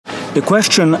The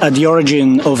question at the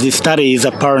origin of this study is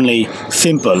apparently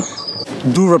simple.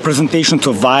 Do representations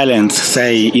of violence,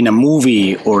 say in a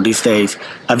movie or these days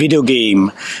a video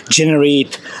game,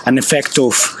 generate an effect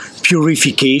of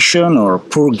purification or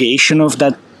purgation of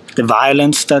the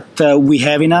violence that we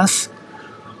have in us?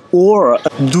 Or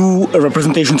do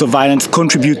representations of violence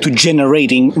contribute to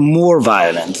generating more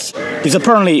violence? This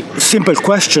apparently simple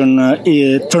question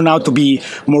turned out to be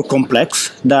more complex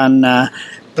than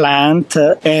planned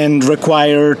and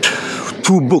required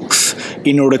 2 books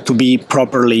in order to be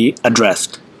properly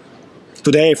addressed.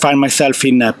 Today I find myself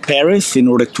in Paris in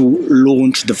order to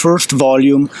launch the first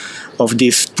volume of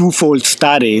these twofold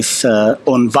studies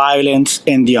on violence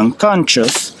and the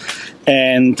unconscious.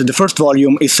 And the first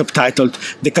volume is subtitled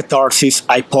The Catharsis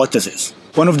Hypothesis.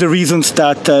 One of the reasons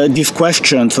that these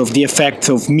questions of the effects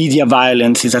of media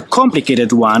violence is a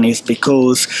complicated one is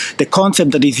because the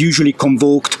concept that is usually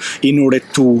convoked in order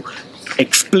to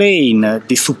explain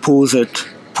the supposed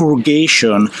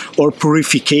purgation or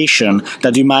purification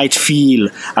that we might feel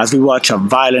as we watch a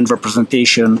violent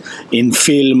representation in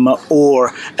film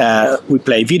or we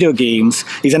play video games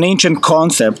is an ancient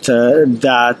concept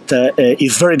that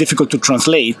is very difficult to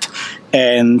translate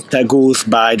and goes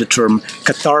by the term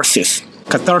catharsis.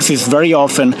 Catharsis is very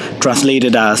often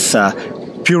translated as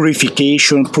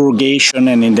purification, purgation,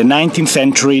 and in the 19th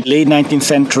century, late 19th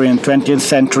century and 20th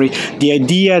century, the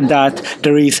idea that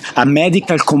there is a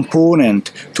medical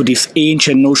component to this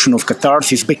ancient notion of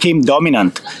catharsis became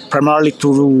dominant, primarily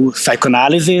through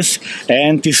psychoanalysis,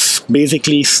 and is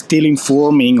basically still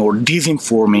informing or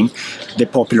disinforming the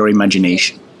popular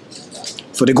imagination.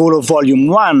 So the goal of Volume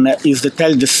 1 is to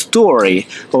tell the story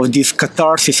of this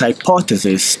catharsis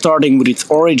hypothesis, starting with its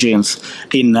origins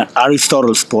in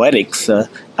Aristotle's Poetics, a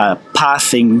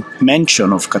passing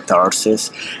mention of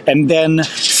catharsis, and then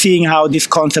seeing how this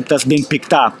concept has been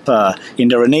picked up in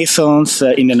the Renaissance,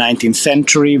 in the 19th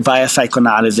century, via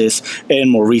psychoanalysis,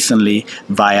 and more recently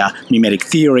via mimetic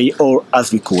theory, or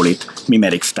as we call it,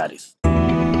 mimetic studies.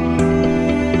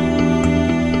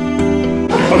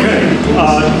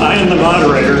 I am the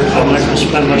moderator. I'm not going to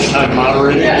spend much time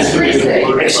moderating.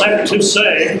 Except to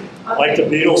say, like the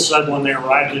Beatles said when they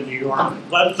arrived in New York,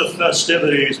 let the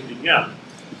festivities begin.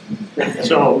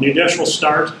 So Nidesh will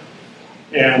start,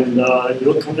 and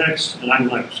you'll come next, and I'm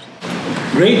next.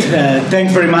 Great.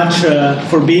 Thanks very much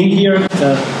for being here. It's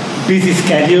a busy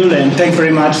schedule, and thanks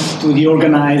very much to the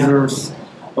organizers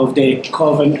of the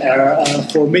Coven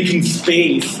for making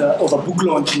space of a book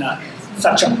launch in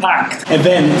such a packed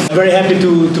event. I'm very happy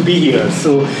to be here.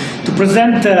 So to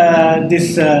present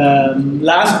this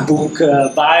last book,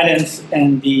 Violence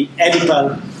and the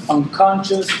Oedipal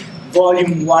Unconscious,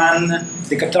 Volume 1,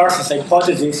 The Catharsis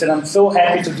Hypothesis, and I'm so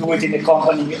happy to do it in the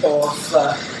company of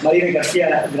Marina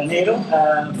Garcia-Granero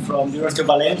from the University of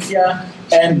Valencia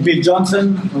and Bill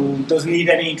Johnsen, who doesn't need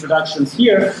any introductions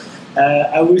here.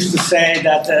 I wish to say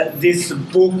that this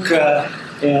book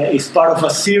is part of a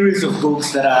series of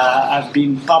books that I've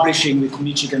been publishing with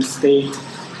Michigan State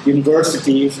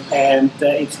University, and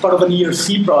it's part of an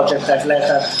ERC project I've led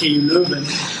at KU Leuven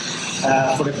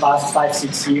for the past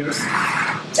 5-6 years.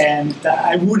 And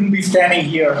I wouldn't be standing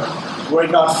here were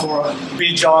it not for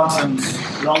Bill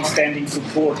Johnson's long-standing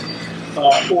support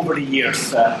over the years.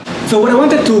 So what I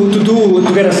wanted to do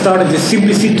to get us started is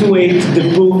simply situate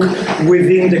the book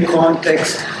within the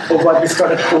context of what we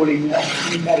started calling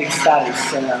mimetic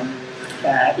studies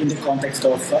in the context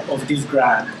of this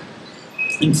grant.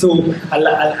 And so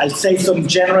I'll say some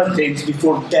general things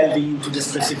before delving into the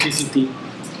specificity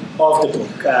of the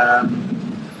book.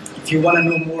 If you want to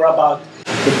know more about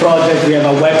the project, we have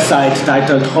a website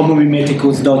titled Homo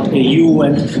Mimeticus.eu,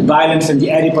 and Violence and the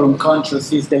Oedipal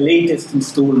Unconscious is the latest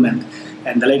installment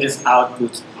and the latest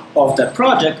output of that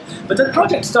project. But that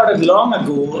project started long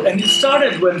ago, and it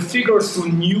started when figures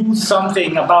who knew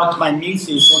something about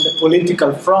mimesis on the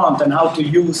political front and how to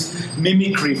use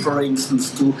mimicry, for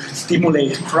instance, to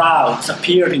stimulate crowds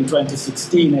appeared in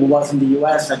 2016. I was in the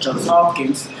US at Johns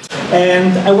Hopkins,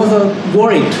 and I was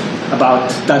worried about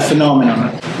that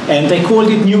phenomenon. And they called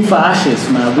it new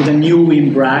fascism, with a new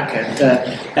in bracket,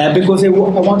 because I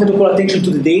wanted to call attention to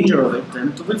the danger of it.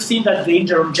 And we've seen that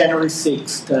danger on January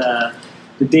 6th,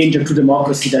 the danger to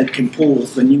democracy that it can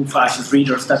pose when new fascist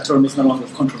readers, that term is no longer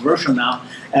controversial now,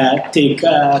 take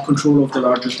control of the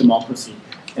largest democracy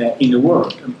in the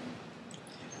world.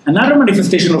 Another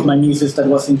manifestation of mimesis that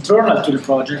was internal to the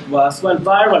project was, well,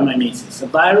 viral mimesis.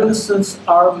 Viruses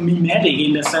are mimetic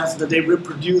in the sense that they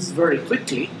reproduce very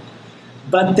quickly,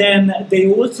 but then they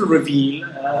also reveal,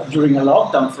 during a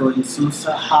lockdown, for instance,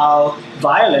 how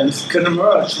violence can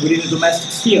emerge within the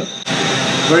domestic sphere.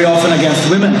 very often against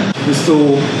women. We saw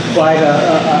quite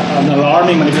an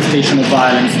alarming manifestation of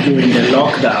violence during the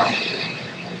lockdown.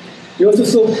 We also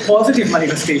saw positive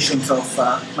manifestations of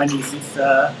mimesis,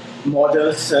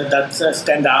 models that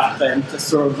stand up and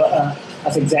serve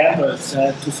as examples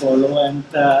to follow, and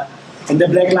the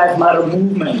Black Lives Matter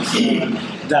movement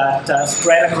that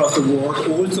spread across the world,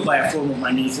 also by a form of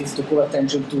mimesis, to call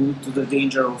attention to the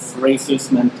danger of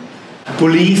racism and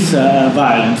police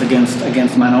violence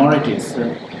against minorities.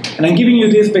 And I'm giving you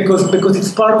this because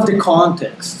it's part of the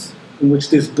context in which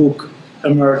this book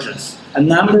emerges. A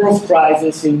number of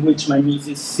crises in which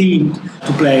mimesis seemed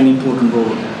to play an important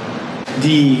role.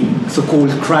 The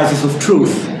so-called crisis of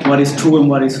truth, what is true and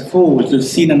what is false. We've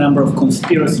seen a number of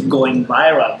conspiracies going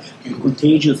viral and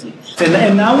contagiously.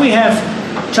 And now we have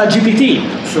ChatGPT.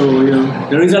 So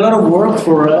there is a lot of work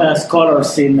for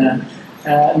scholars in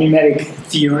mimetic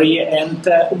theory, and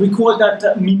we call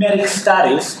that mimetic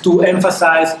studies to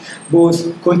emphasize both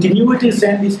continuities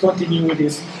and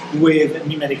discontinuities with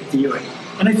mimetic theory.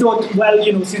 And I thought, well,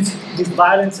 since this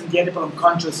violence and the Oedipal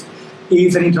unconscious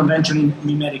is an intervention in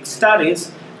mimetic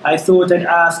studies, I thought I'd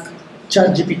ask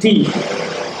ChatGPT,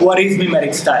 what is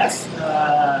mimetic studies?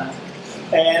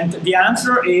 And the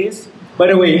answer is, by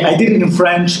the way, I did it in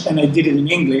French and I did it in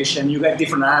English, and you get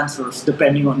different answers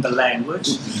depending on the language.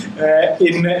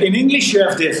 In English, you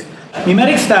have this.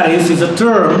 Mimetic studies is a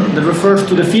term that refers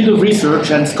to the field of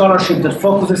research and scholarship that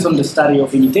focuses on the study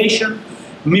of imitation,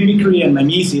 mimicry, and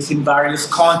mimesis in various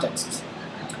contexts.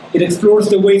 It explores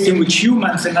the ways in which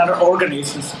humans and other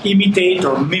organisms imitate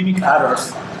or mimic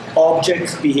others,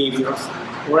 objects, behaviors,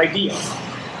 or ideas.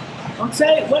 I would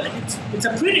say, well, it's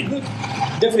a pretty good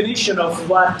definition of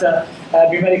what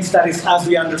mimetic studies, as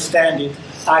we understand it,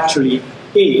 actually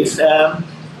is.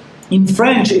 In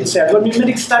French, it said, well,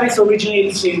 mimetic studies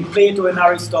originates in Plato and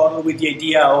Aristotle with the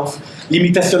idea of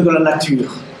l'imitation de la nature.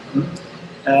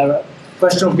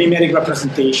 Question of mimetic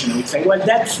representation. We'd say, well,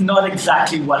 that's not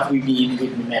exactly what we mean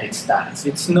with mimetic studies.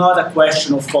 It's not a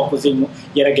question of focusing,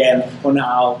 yet again, on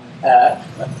how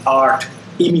art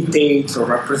imitates or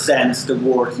represents the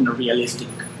world in a realistic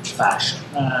fashion.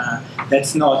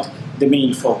 That's not the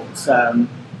main focus.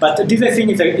 But this, I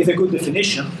think, is a good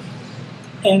definition.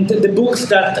 And the books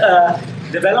that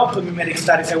develop mimetic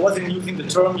studies, I wasn't using the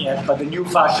term yet, but the new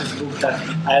fascist book that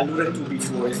I alluded to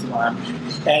before is one.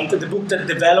 And the book that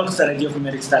develops that idea of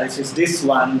mimetic studies is this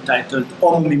one, titled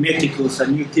Homo Mimeticus, a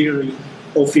new theory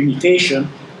of imitation,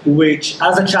 which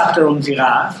has a chapter on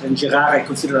Girard, and Girard I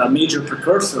consider a major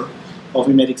precursor of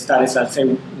mimetic studies. I'll say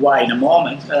why in a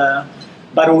moment.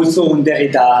 But also on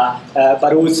Derrida,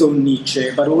 but also on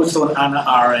Nietzsche, but also on Hannah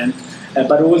Arendt,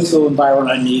 but also on Byron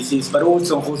Mimesis, but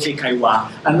also on Roger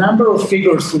Caillois, a number of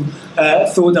figures who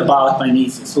thought about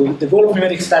mimesis. So the goal of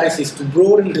mimetic studies is to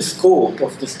broaden the scope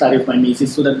of the study of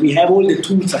mimesis so that we have all the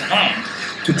tools at hand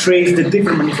to trace the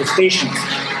different manifestations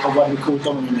of what we call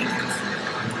Homo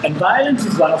Mimeticus. And violence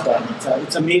is one of them.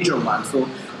 It's a major one. So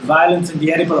violence in the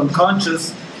Oedipal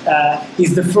unconscious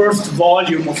is the first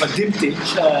volume of a diptych,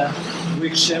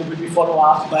 which will be followed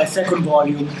up by a second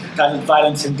volume titled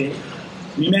Violence in the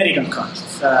Mimetic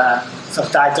Unconscious,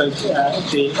 subtitled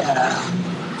The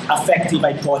Affective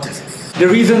Hypothesis. The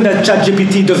reason that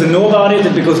ChatGPT doesn't know about it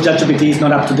is because ChatGPT is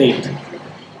not up to date.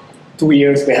 2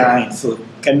 years behind, so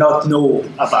cannot know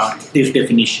about these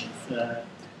definitions.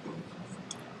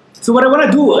 So what I want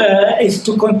to do is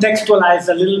to contextualize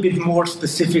a little bit more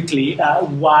specifically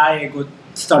why I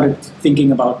started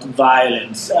thinking about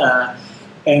violence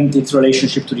and its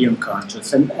relationship to the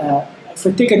unconscious. And if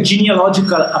I take a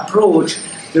genealogical approach,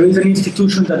 there is an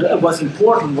institution that was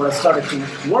important where I started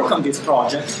to work on this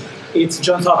project. It's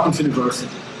Johns Hopkins University.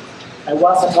 I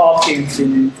was at Hopkins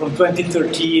from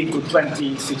 2013 to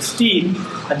 2016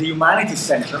 at the Humanities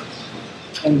Center.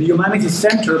 And the Humanities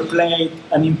Center played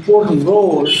an important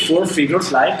role for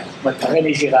figures like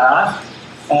René Girard,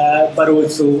 but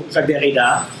also Jacques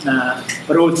Derrida,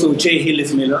 but also J.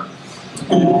 Hillis Miller,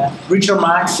 Richard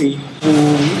Maxey, who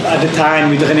at the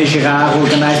time with René Girard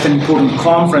organized an important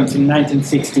conference in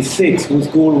 1966, whose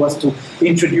goal was to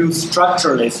introduce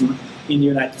structuralism in the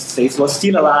United States, was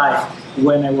still alive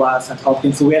when I was at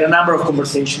Hopkins. So we had a number of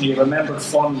conversations. You remember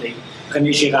fondly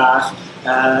René Girard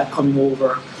coming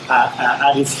over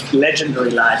at his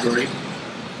legendary library.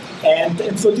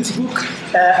 And so this book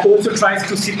also tries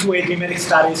to situate mimetic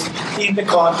studies in the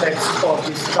context of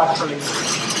this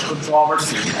structuralist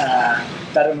controversy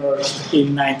that emerged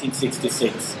in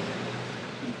 1966.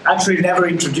 Actually never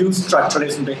introduced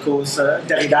structuralism because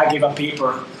Derrida gave a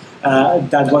paper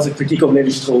that was a critique of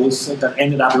Lévi-Strauss that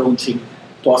ended up launching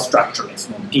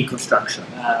post-structuralism, deconstruction.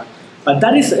 But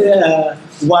that is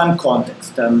one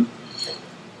context.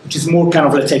 which is more kind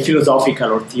of, let's say,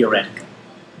 philosophical or theoretical.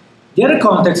 The other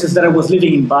context is that I was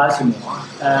living in Baltimore,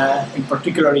 in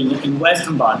particular in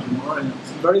Western Baltimore, in a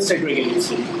very segregated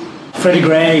city. Freddie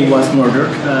Gray was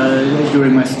murdered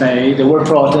during my stay. There were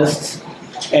protests,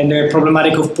 and the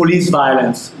problematic of police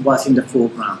violence was in the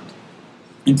foreground.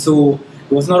 And so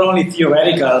it was not only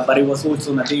theoretical, but it was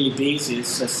also on a daily basis,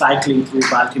 cycling through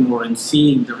Baltimore and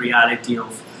seeing the reality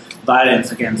of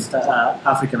violence against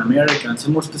African Americans.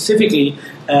 And more specifically,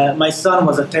 my son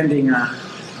was attending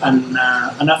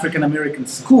an African American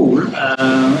school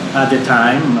at the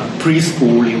time,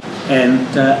 preschool, and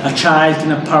a child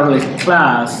in a parallel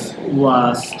class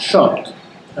was shot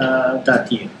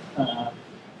that year.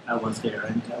 I was there,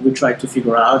 and we tried to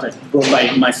figure out. I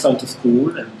brought my son to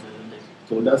school, and they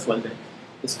told us, well,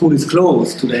 the school is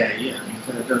closed today,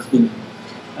 and there's been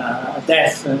a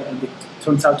death, and it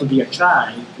turns out to be a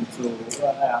child. And so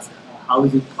I asked, how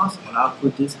is it possible? How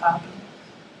could this happen?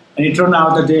 And it turned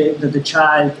out that the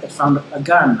child had found a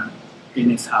gun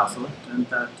in his household, and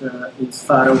that his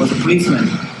father was a policeman,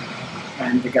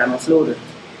 and the gun was loaded,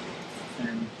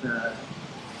 and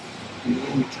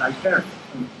the child perished.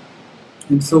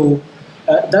 And so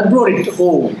that brought it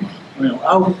home. You know,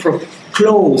 how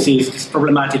close is this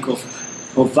problematic of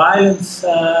violence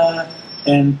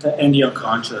and the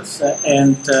unconscious?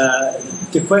 And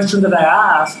the question that I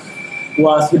asked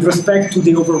was with respect to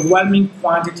the overwhelming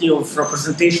quantity of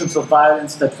representations of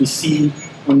violence that we see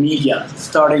on media,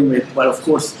 starting with, well, of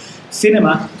course,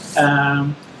 cinema,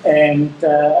 and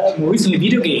more recently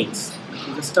video games.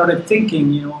 I started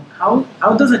thinking, you know,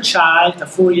 how does a child, a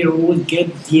 4-year-old, get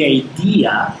the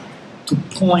idea to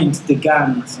point the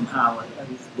gun somehow at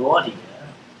his body?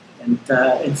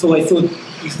 And so I thought,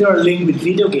 is there a link with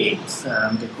video games?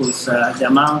 Because the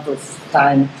amount of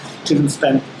time children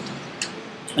spend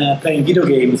playing video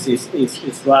games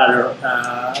is rather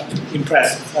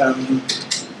impressive.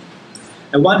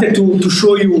 I wanted to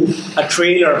show you a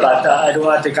trailer, but I don't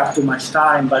want to take up too much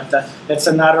time. But that's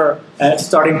another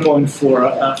starting point for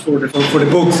the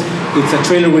books. It's a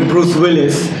trailer with Bruce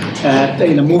Willis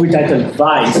in a movie titled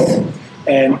Vice,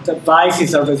 and Vice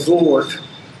is a resort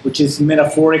which is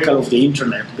metaphorical of the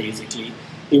internet, basically,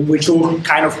 in which all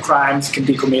kind of crimes can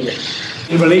be committed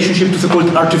in relationship to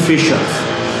so-called artificials.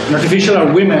 And artificial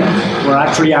are women who are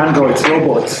actually androids,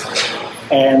 robots.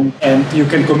 And you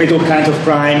can commit all kinds of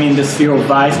crime in the sphere of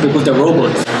Vice because they're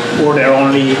robots, or they're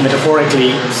only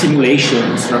metaphorically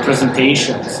simulations,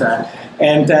 representations.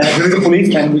 And there is a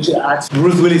policeman which acts,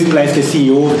 Bruce Willis plays the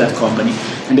CEO of that company,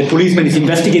 and the policeman is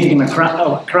investigating a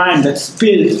crime that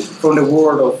spilled from the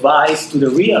world of Vice to the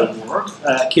real world,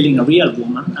 killing a real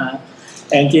woman.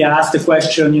 And he asks the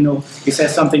question, you know, he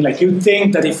says something like, you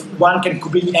think that if one can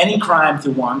commit any crime they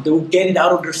want, they will get it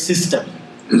out of their system.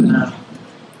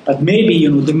 But maybe,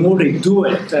 you know, the more they do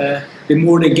it, the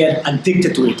more they get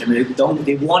addicted to it, and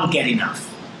they won't get enough.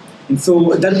 And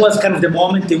so that was kind of the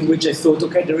moment in which I thought,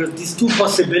 okay, there are these two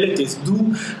possibilities.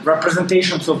 Do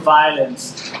representations of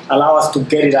violence allow us to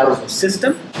get it out of the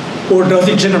system? Or does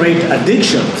it generate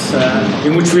addictions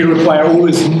in which we require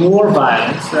always more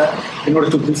violence in order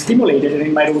to be stimulated, and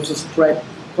it might also spread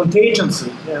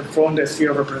contagiously from the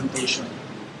sphere of representation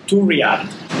to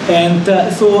reality?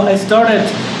 And so I started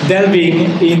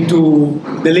delving into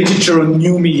the literature on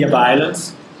new media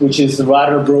violence, which is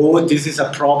rather broad. This is a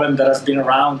problem that has been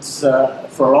around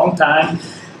for a long time.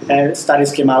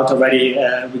 Studies came out already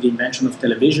with the invention of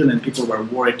television, and people were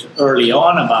worried early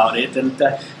on about it. And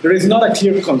there is not a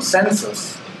clear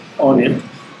consensus on it.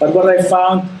 But what I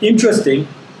found interesting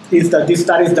is that these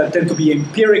studies that tend to be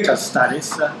empirical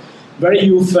studies very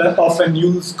often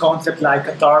use concepts like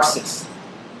catharsis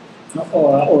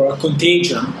or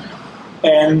contagion.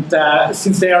 And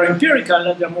since they are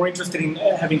empirical, they're more interested in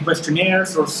having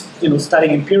questionnaires or, you know,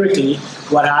 studying empirically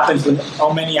what happens when,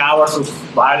 how many hours of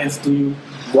violence do you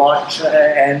watch,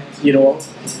 and, you know,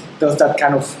 does that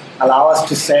kind of allow us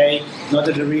to say not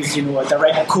that there is, you know, a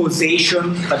direct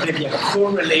causation, but maybe a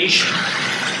correlation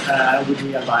with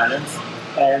real violence.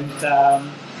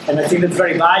 And I think that's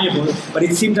very valuable, but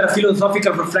it seemed that a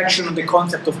philosophical reflection on the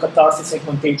concept of catharsis and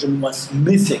contagion was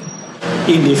missing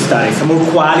in these studies, a more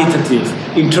qualitative,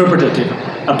 interpretative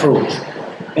approach.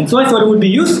 And so I thought it would be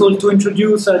useful to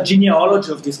introduce a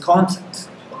genealogy of these concepts,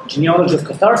 a genealogy of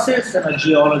catharsis and a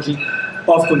genealogy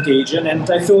of contagion. And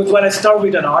I thought, well, I'd start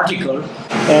with an article,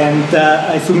 and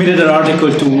I submitted an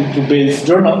article to Bill's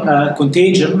journal,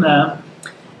 Contagion,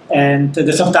 and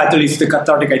the subtitle is The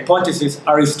Cathartic Hypothesis,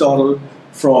 Aristotle,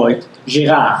 Freud,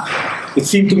 Girard. It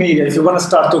seemed to me that if you want to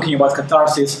start talking about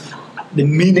catharsis, the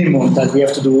minimum that we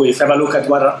have to do is have a look at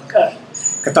what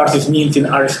catharsis means in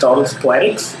Aristotle's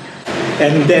Poetics.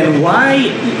 And then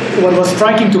what was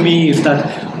striking to me is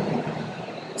that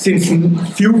since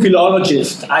few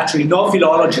philologists, actually no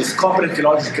philologists, competent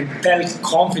philologists can tell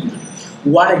confidently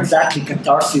what exactly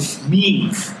catharsis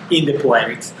means in the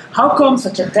poetics, how come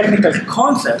such a technical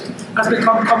concept has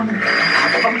become common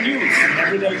use in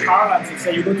everyday parlance? And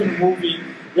say you go to the movie,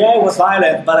 yeah, it was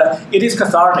violent, but it is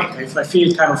cathartic. I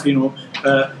feel kind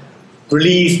of,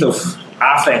 released of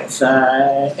affects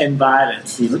and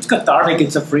violence. It's cathartic,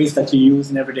 it's a phrase that you use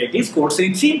in everyday discourse.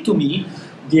 And it seemed to me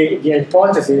the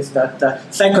hypothesis that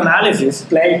psychoanalysis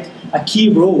played a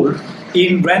key role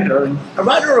in rendering a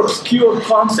rather obscure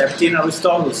concept in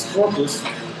Aristotle's corpus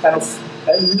kind of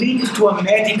linked to a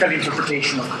medical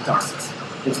interpretation of catharsis.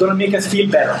 It's going to make us feel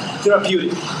better,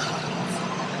 therapeutic.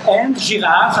 And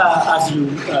Girard, as you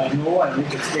know, and we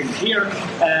can explain here,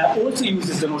 also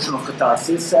uses the notion of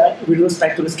catharsis with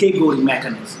respect to the scapegoating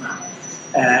mechanism.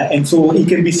 And so it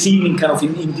can be seen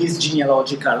in this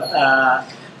genealogical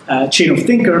chain of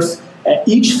thinkers.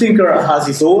 Each thinker has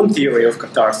his own theory of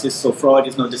catharsis, so Freud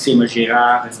is not the same as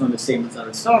Girard, it's not the same as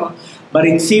Aristotle, but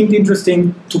it seemed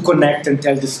interesting to connect and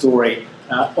tell the story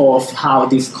of how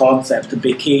this concept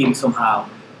became somehow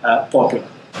popular.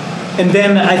 And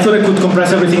then I thought I could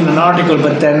compress everything in an article,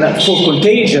 but then for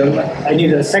contagion, I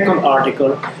needed a second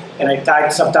article, and I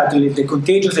subtitled it The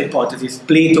Contagious Hypothesis,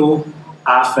 Plato,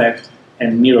 Affect,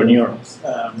 and Mirror Neurons.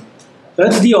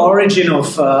 That's the origin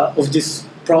of this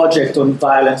project on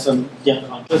violence on the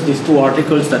unconscious, these two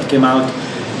articles that came out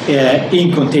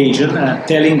in Contagion,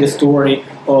 telling the story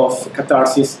of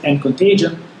catharsis and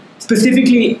contagion,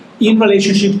 specifically in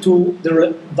relationship to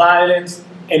the violence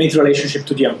and its relationship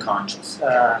to the unconscious.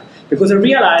 Because I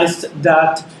realized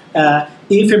that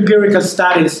if empirical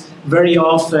studies very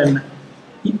often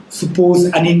suppose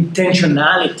an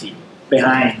intentionality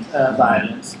behind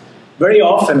violence, very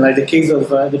often, like the case of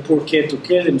the poor kid who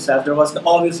killed himself, there was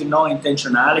obviously no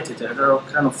intentionality there. There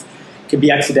can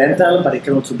be accidental, but it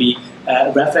can also be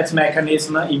reflex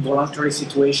mechanism, involuntary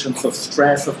situations of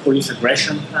stress, of police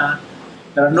aggression.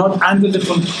 That are not under the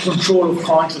control of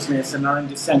consciousness and are in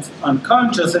this sense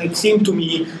unconscious. And it seemed to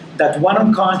me that one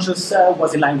unconscious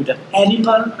was in line with that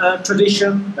Oedipal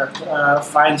tradition that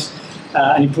finds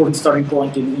an important starting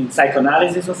point in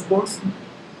psychoanalysis, of course.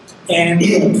 And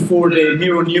for the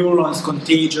mirror neurons,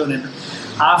 contagion, and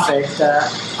affect,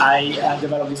 I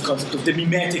developed this concept of the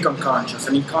mimetic unconscious,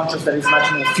 an unconscious that is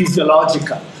much more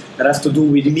physiological, that has to do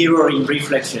with mirroring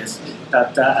reflexes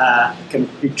that can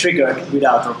be triggered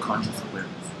without our conscious awareness.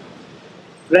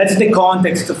 That's the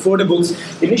context for the books.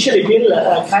 Initially,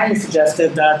 Bill kindly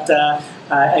suggested that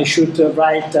I should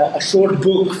write a short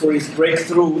book for his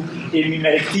breakthrough in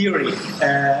mimetic theory.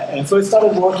 And so I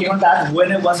started working on that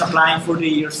when I was applying for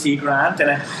the ERC grant,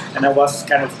 and I was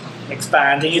kind of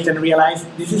expanding it and realized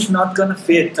this is not going to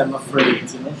fit, I'm afraid.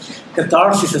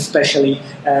 Catharsis especially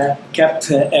kept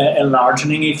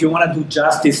enlarging. If you want to do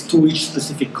justice to each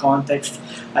specific context,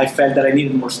 I felt that I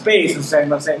needed more space, and so I'm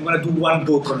going to do one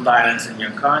book on violence in the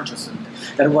unconscious. And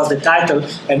that was the title,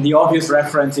 and the obvious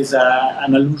reference is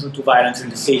an allusion to violence in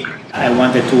the sacred. I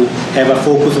wanted to have a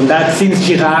focus on that, since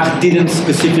Girard didn't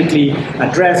specifically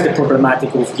address the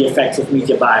problematic of the effects of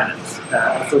media violence.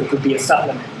 So it could be a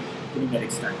supplement to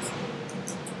mimetic studies.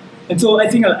 And so I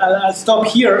think I'll stop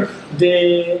here.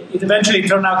 It eventually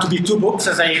turned out to be two books,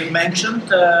 as I mentioned,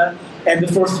 and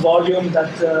the first volume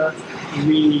that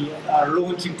we are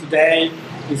launching today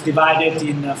is divided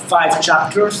in 5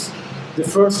 chapters. The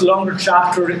first longer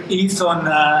chapter is on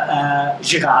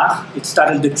Girard. It's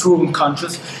titled The True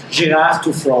Unconscious, Girard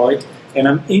to Freud. And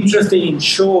I'm interested in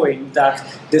showing that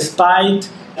despite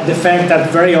the fact that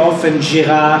very often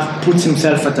Girard puts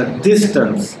himself at a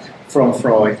distance from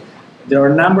Freud, there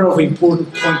are a number of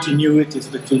important continuities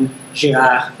between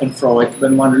Girard and Freud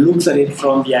when one looks at it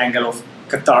from the angle of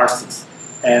catharsis.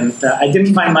 And I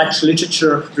didn't find much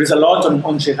literature. There's a lot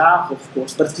on Girard, of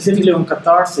course, but specifically on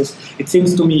catharsis, it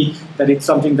seems to me that it's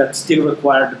something that still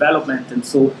requires development. And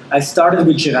so I started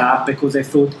with Girard because I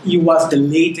thought he was the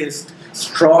latest,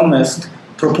 strongest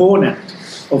proponent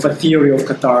of a theory of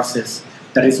catharsis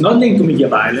that is not linked to media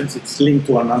violence. It's linked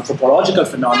to an anthropological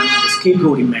phenomenon, the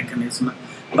scapegoating mechanism,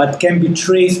 but can be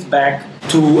traced back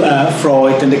to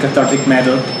Freud and the cathartic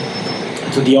method.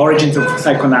 So the origins of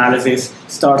psychoanalysis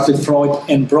starts with Freud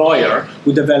and Breuer,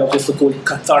 who developed the so-called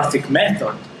cathartic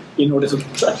method in order to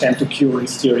attempt to cure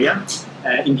hysteria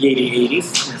in the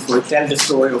 1880s. So I tell the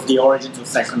story of the origins of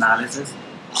psychoanalysis.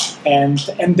 And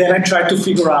then I tried to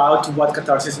figure out what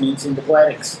catharsis means in the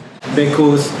poetics,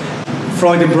 because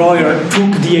Freud and Breuer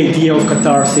took the idea of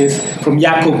catharsis from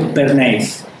Jacob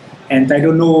Bernays. And I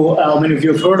don't know how many of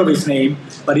you have heard of his name,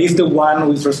 but he's the one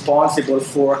who is responsible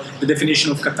for the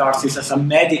definition of catharsis as a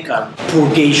medical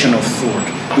purgation of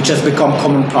thought, which has become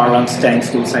common parlance thanks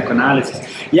to psychoanalysis.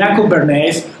 Jacob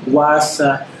Bernays was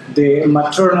the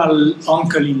maternal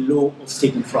uncle-in-law of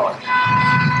Sigmund Freud.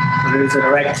 There is a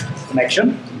direct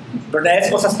connection.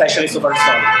 Bernays was a specialist of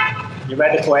Aristotle. He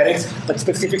read the poetics, but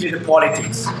specifically the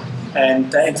politics.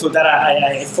 And so that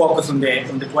I focus on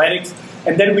the poetics.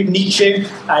 And then with Nietzsche,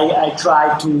 I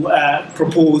try to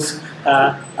propose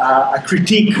a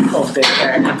critique of the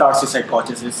catharsis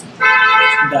hypothesis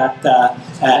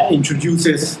that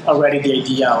introduces already the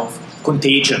idea of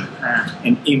contagion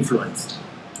and influence.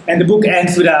 And the book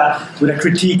ends with a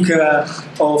critique of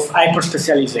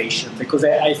hyperspecialization, because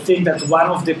I think that one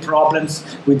of the problems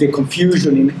with the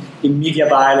confusion in media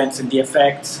violence and the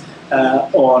effects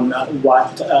on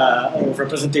of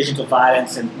representations of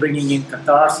violence and bringing in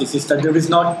catharsis is that there is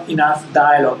not enough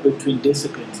dialogue between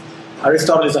disciplines.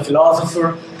 Aristotle is a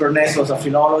philosopher, Bernays was a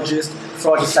philologist,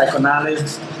 Freud is a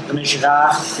psychoanalyst,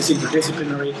 Girard is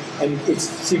interdisciplinary, and it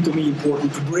seemed to me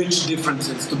important to bridge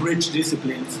differences, to bridge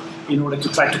disciplines, in order to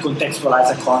try to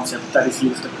contextualize a concept that is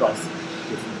used across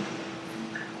different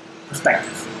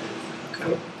perspectives.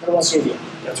 Okay. What about Sylvia?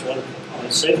 That's wonderful.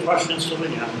 Save questions till the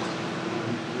end.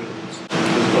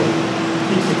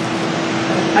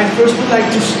 I first would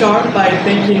like to start by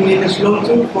thanking Nidesh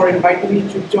Lawtoo for inviting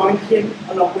me to join him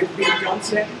along with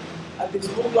Johnsen at this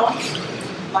book launch.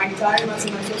 My time as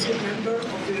an associate member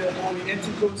of the Homo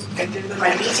Mimeticus and the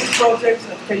mimetic projects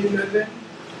at KU Leuven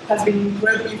has been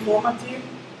incredibly informative,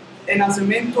 and as a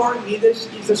mentor, Nidesh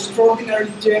is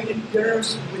extraordinarily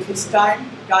generous with his time,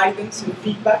 guidance, and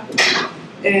feedback.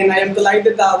 And I am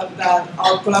delighted that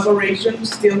our collaboration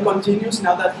still continues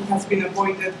now that he has been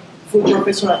appointed full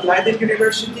professor at Leiden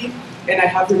University, and I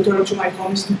have returned to my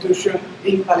home institution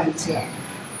in Valencia.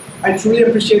 I truly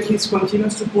appreciate his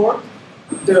continuous support.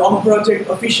 The Homo project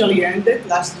officially ended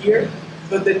last year,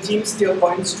 but the team is still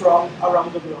going strong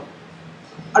around the globe.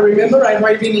 I remember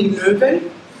arriving in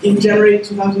Leuven in January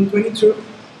 2022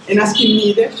 and asking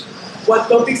Nidesh what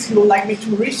topics he would like me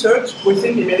to research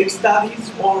within mimetic studies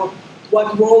or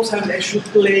what roles I should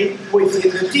play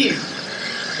within the team.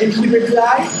 And he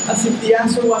replied, as if the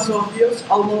answer was obvious,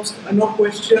 almost a no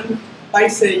question, by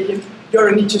saying, "You're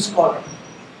a Nietzsche scholar."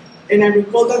 And I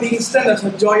recall that instant as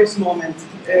a joyous moment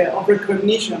of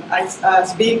recognition,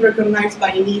 as being recognized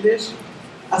by Nidesh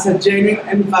as a genuine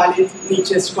and valid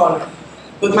Nietzsche scholar.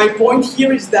 But my point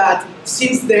here is that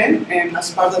since then, and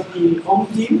as part of the home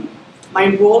team,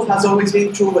 my role has always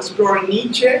been to explore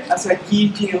Nietzsche as a key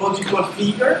genealogical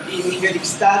figure in mimetic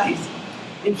studies,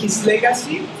 and his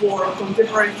legacy for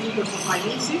contemporary thinkers of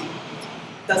mimesis.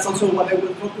 That's also what I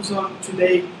will focus on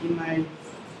today in my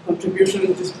contribution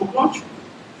in this book launch.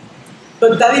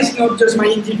 But that is not just my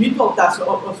individual task,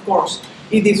 of course.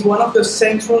 It is one of the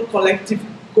central collective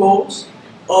goals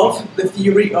of the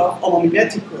theory of Homo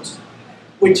Mimeticus,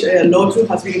 which Lawtoo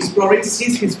has been exploring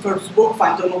since his first book,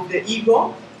 Phantom of the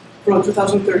Ego, from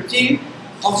 2013,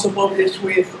 also published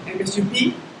with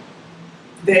MSUP.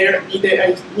 There,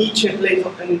 Nietzsche played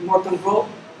an important role.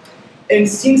 And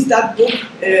since that book,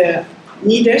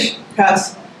 Nidesh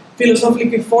has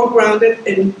philosophically foregrounded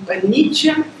a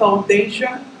Nietzschean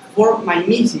foundation for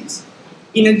mimesis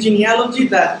in a genealogy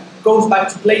that goes back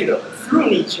to Plato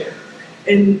through Nietzsche.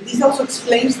 And this also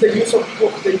explains the use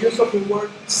of the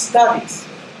word studies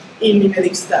in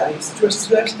mimetic studies to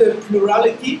express the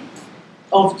plurality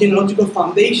of genealogical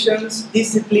foundations,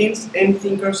 disciplines, and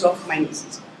thinkers of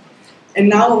mimesis. And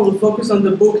now I will focus on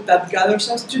the book that gathers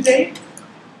us today,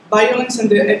 Violence and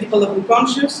the Oedipal of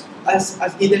Unconscious. As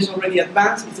Nidesh already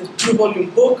advanced, it's a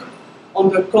 2-volume book on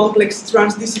the complex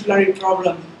transdisciplinary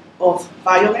problem of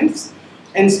violence,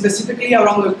 and specifically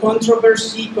around the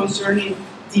controversy concerning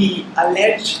the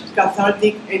alleged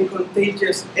cathartic and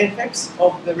contagious effects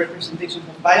of the representations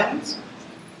of violence.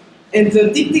 And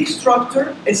the diptych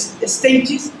structure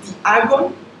stages the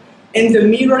agon and the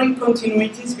mirroring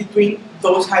continuities between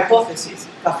those hypotheses,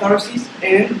 catharsis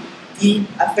and the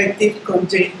affective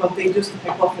contagious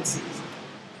hypotheses.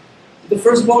 The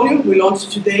first volume we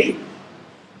launched today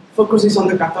focuses on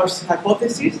the catharsis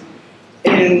hypothesis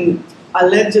and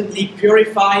allegedly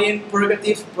purifying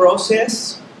purgative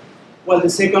process, while the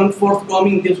second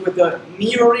forthcoming deals with the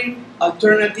mirroring,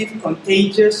 alternative,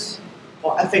 contagious,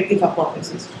 or affective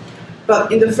hypothesis.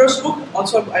 But in the first book,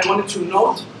 also I wanted to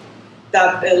note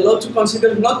that Lawtoo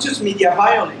considered not just media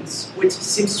violence, which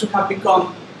seems to have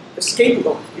become a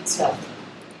scapegoat itself,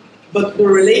 but the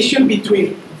relation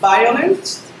between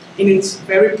violence in its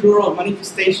very plural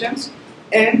manifestations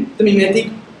and the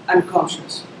mimetic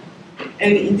unconscious.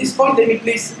 And in this point, let me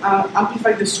please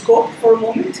amplify the scope for a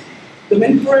moment. the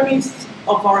main premise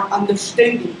of our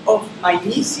understanding of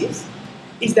mimesis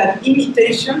is that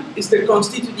imitation is the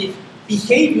constitutive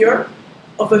behavior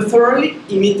of a thoroughly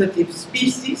imitative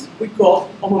species we call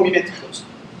Homo Mimeticus.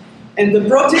 And the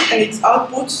project and its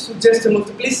outputs suggest a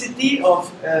multiplicity of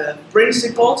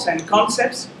principles and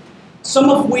concepts, some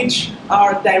of which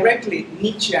are directly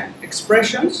Nietzschean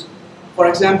expressions, for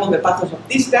example, the pathos of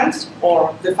distance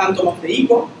or the phantom of the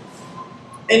ego,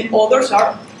 and others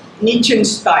are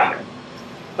Nietzsche-inspired,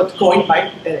 but coined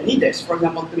by Nidesh, for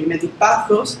example, the mimetic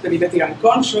pathos, the mimetic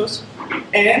unconscious,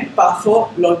 and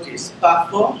pathologies,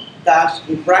 patho dash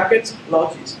in brackets,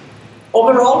 logis.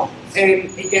 Overall,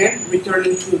 and again,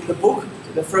 returning to the book,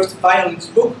 to the first violence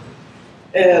book,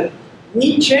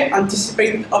 Nietzsche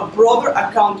anticipated a broader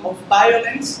account of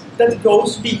violence that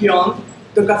goes beyond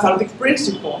the cathartic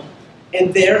principle,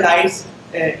 and there lies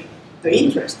the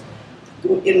interest.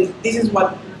 And this is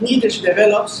what Nietzsche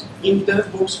develops in the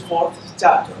book's fourth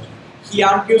chapter. He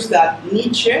argues that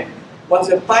Nietzsche was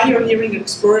a pioneering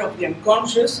explorer of the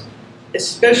unconscious,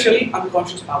 especially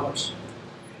unconscious powers.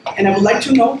 And I would like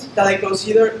to note that I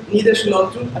consider Nidesh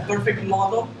Lawtoo a perfect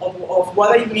model of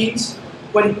what it means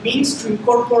to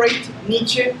incorporate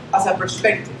Nietzsche as a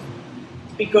perspective.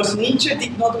 Because Nietzsche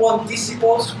did not want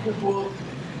disciples who would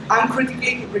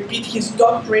uncritically repeat his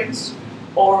doctrines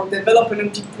or develop an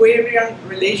antiquarian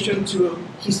relation to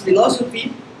his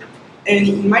philosophy. And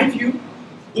in my view,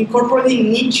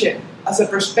 incorporating Nietzsche as a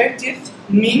perspective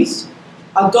means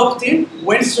adopting,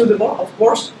 when suitable, of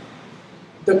course,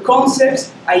 the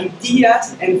concepts,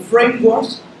 ideas, and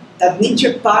frameworks that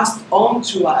Nietzsche passed on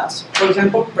to us. For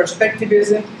example,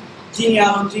 perspectivism,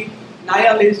 genealogy,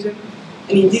 nihilism,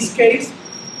 and in this case,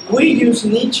 we use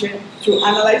Nietzsche to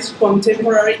analyze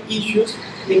contemporary issues,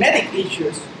 mimetic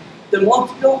issues, the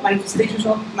multiple manifestations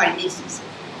of mimesis.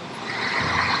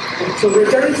 So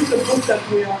returning to the book that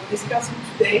we are discussing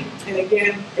today, and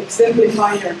again,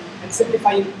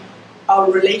 exemplifying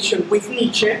our relation with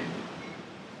Nietzsche,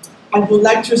 I would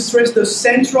like to stress the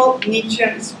central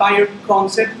Nietzsche-inspired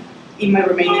concept in my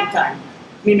remaining time,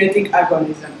 mimetic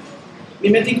agonism.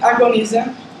 Mimetic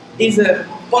agonism is a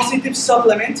positive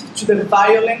supplement to the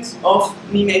violence of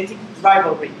mimetic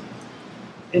rivalry.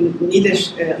 And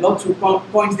Nidesh Lawtoo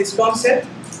coins this concept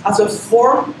as a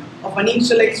form of an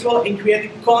intellectual and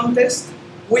creative contest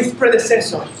with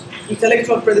predecessors,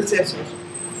 intellectual predecessors,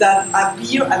 that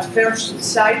appear at first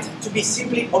sight to be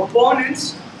simply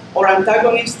opponents or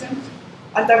antagonists,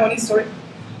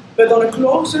 but on a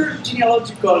closer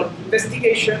genealogical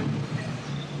investigation,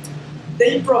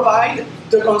 they provide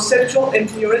the conceptual and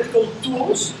theoretical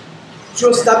tools to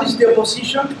establish the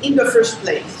opposition in the first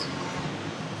place.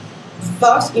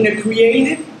 Thus, in a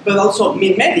creative but also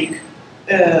mimetic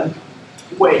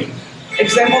way.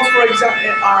 Examples, for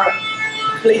example, are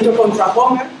Plato contra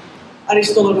Homer,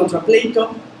 Aristotle contra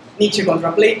Plato, Nietzsche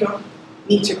contra Plato,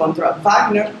 Nietzsche contra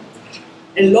Wagner.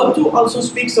 And Lawtoo also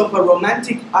speaks of a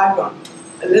romantic agon,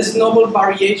 a less noble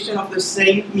variation of the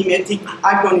same mimetic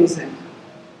agonism.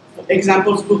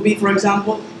 Examples could be, for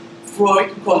example,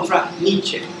 Freud contra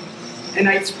Nietzsche. And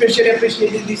I especially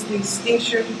appreciated this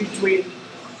distinction between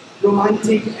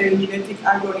romantic and mimetic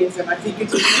agonism. I think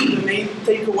it's one of the main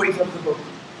takeaways of the book.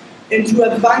 And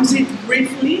to advance it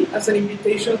briefly as an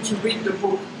invitation to read the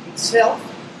book itself,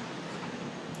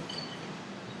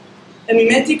 a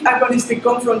mimetic agonistic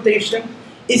confrontation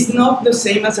is not the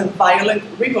same as a violent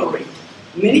rivalry.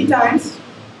 Many times,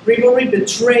 rivalry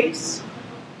betrays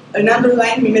an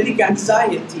underlying mimetic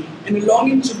anxiety and a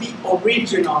longing to be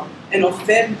original and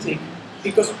authentic,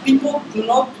 because people do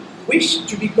not wish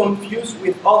to be confused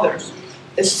with others,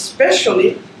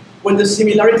 especially when the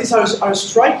similarities are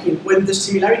striking, when the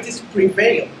similarities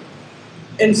prevail.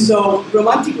 And so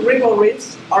romantic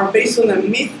rivalries are based on a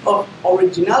myth of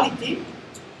originality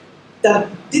that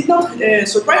did not,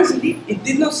 surprisingly, it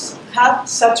did not have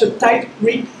such a tight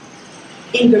grip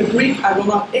in the Greek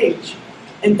agonal age.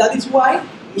 And that is why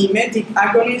mimetic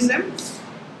agonism,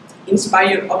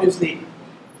 inspired obviously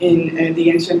in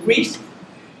the ancient Greece,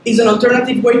 is an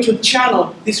alternative way to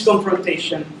channel this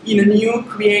confrontation in a new,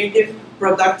 creative,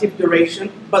 productive direction,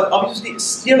 but obviously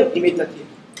still imitative.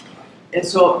 And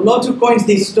so Lawtoo coins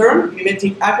this term,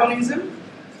 mimetic agonism,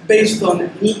 based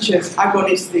on Nietzsche's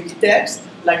agonistic text,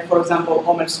 like for example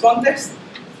Homer's Context.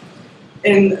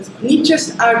 And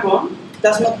Nietzsche's agon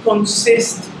does not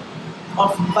consist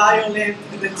of violent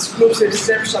and exclusive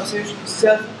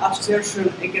self-assertion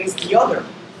against the other.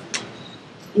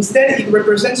 Instead, it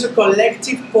represents a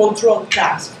collective cultural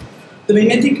task. The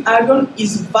mimetic agon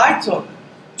is vital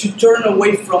to turn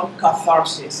away from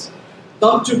catharsis,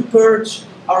 not to purge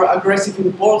our aggressive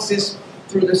impulses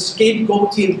through the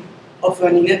scapegoating of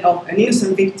an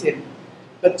innocent victim,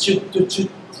 but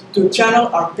to channel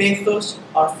our pathos,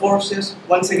 our forces.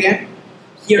 Once again,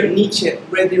 here Nietzsche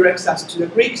redirects us to the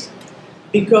Greeks,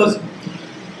 because,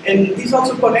 and this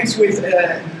also connects with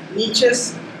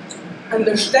Nietzsche's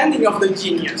understanding of the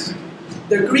genius.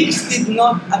 The Greeks did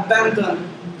not abandon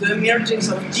the emergence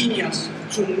of genius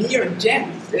to mere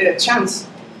chance.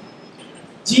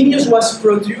 Genius was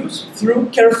produced through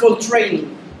careful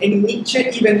training, and Nietzsche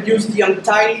even used the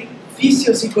entirely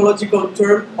physio-psychological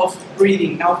term of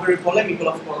breeding, now very polemical,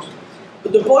 of course.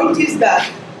 But the point is that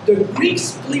the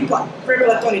Greeks'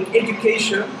 pre-Platonic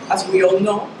education, as we all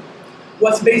know,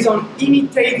 was based on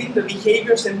imitating the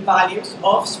behaviors and values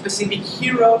of specific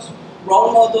heroes,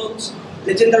 role models,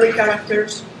 legendary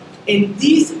characters, and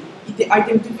these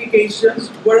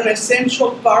identifications were an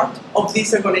essential part of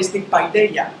this agonistic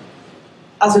paideia.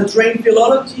 As a trained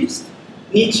philologist,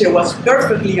 Nietzsche was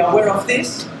perfectly aware of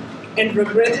this and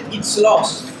regretted its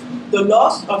loss, the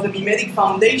loss of the mimetic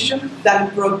foundation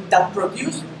that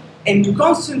produced and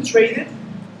concentrated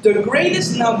the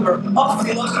greatest number of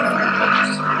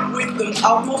philosophers with the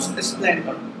utmost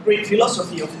splendor. Greek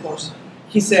philosophy, of course.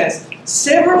 He says,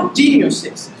 several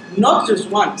geniuses, not just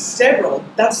one, several.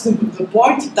 That's the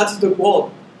point, that's the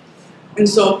goal. And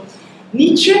so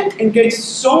Nietzsche engaged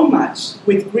so much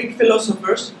with Greek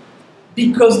philosophers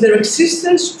because their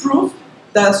existence proved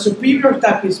that a superior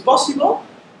type is possible,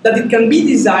 that it can be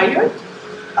desired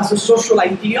as a social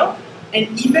ideal, and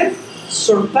even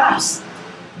surpassed.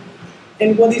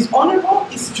 And what is honorable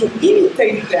is to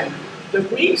imitate them, the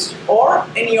Greeks, or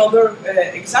any other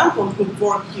example could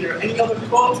work here, any other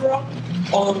cultural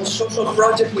or social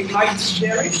project we might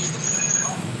cherish.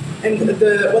 And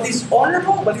what is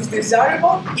honorable, what is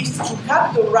desirable, is to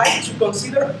have the right to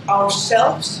consider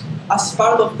ourselves as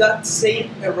part of that same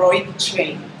heroic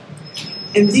chain.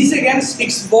 And this again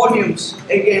speaks volumes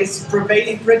against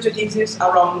prevailing prejudices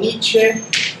around Nietzsche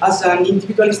as an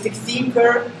individualistic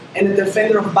thinker and a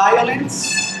defender of violence.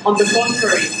 On the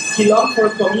contrary, he longed for a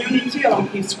community along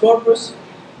his corpus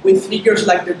with figures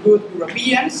like the good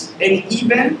Europeans and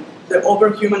even the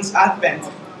overhuman's advent.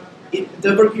 The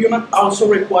overhuman also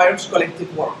requires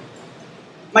collective work.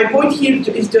 My point here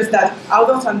is just that out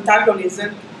of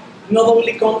antagonism not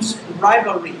only comes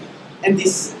rivalry, and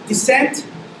this dissent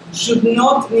should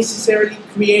not necessarily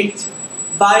create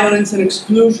violence and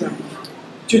exclusion.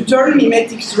 To turn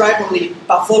mimetic's rivalry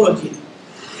pathology,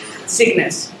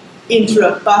 sickness, into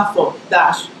a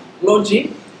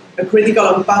patho-logy, a critical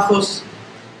on pathos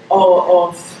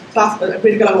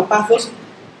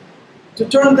to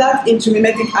turn that into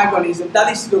mimetic agonism,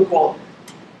 that is the goal,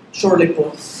 shortly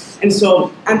put. And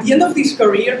so, at the end of this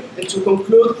career, and to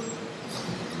conclude,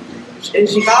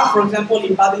 Girard, for example,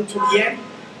 in Bad and Julien,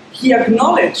 he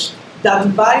acknowledged that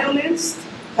violence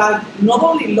had not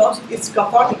only lost its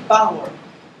cathartic power,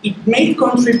 it may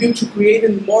contribute to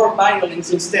creating more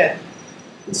violence instead.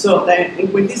 And so,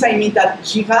 and with this I mean that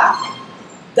Girard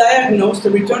diagnosed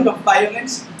the return of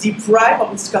violence deprived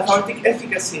of its cathartic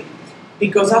efficacy,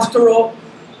 because after all,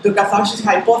 the catharsis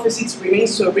hypothesis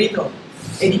remains so brittle,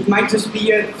 and it might just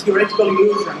be a theoretical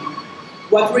illusion.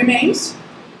 What remains,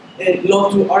 and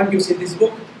Lawtoo argues in this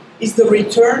book, is the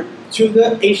return to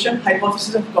the ancient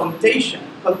hypothesis of contagion,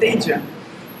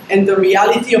 and the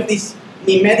reality of this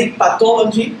mimetic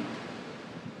pathology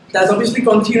that obviously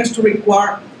continues to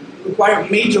require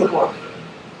major work,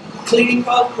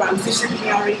 clinical,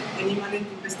 transdisciplinary, and immanent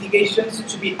investigations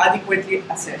to be adequately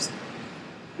assessed.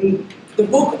 The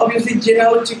book obviously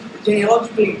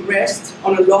genealogically rests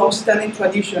on a long-standing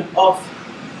tradition of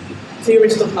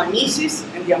theorists of mimesis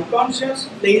and the unconscious,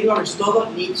 Plato,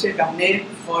 Aristotle, Nietzsche, Garnet,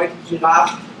 Freud, Girard,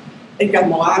 Edgar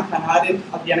Morin, Hannah Arendt,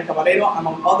 Adriana Caballero,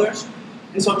 among others.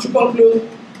 And so to conclude,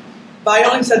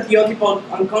 violence at the Oedipal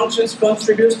unconscious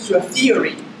contributes to a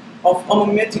theory of Homo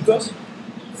Mimeticus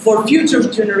for future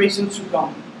generations to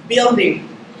come, building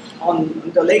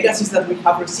on the legacies that we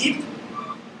have received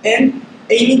and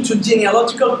aiming to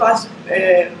genealogical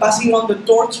passing on the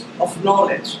torch of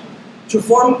knowledge to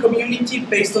form a community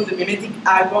based on the mimetic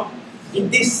agon in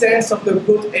this sense of the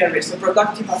good areas, a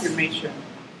productive affirmation.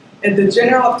 And the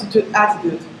general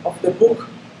attitude of the book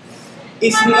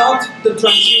is not the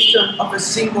transmission of a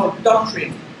single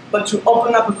doctrine, but to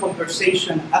open up a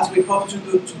conversation, as we hope to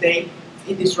do today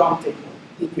in this roundtable.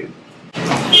 Thank you.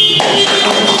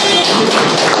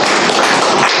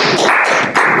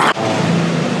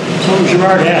 So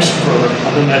Girard asked for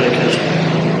a mimetic.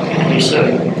 He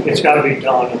said it's got to be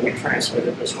done, and we translate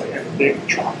it this way, in big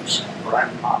chunks, right?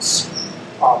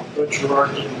 But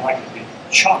Girard didn't like to be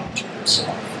chunked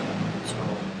himself. So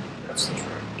that's the trick.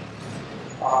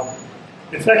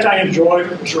 In fact, I enjoy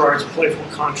Girard's playful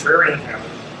contrarian habit.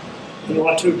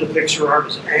 Lawtoo depicts Girard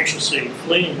as anxiously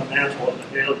fleeing the mantle of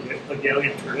the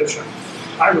Hegelian tradition.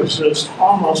 I resist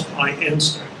almost by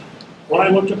instinct. When I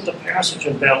looked at the passage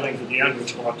in Battling to the End,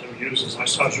 which Lawtoo uses, I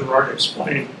saw Girard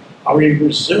explain how he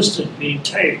resisted being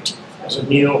taped as a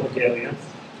neo-Hegelian,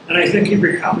 and I think he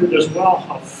recounted as well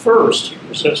how first he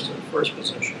resisted the first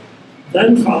position,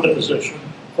 then found a position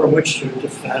from which to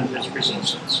defend his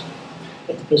resistance.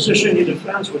 But the position he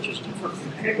defends, which is different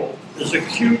from Hegel, is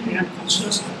acute and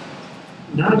consistent,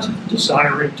 not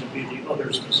desiring to be the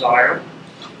other's desire,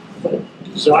 but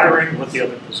desiring what the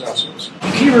other possesses.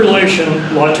 The key relation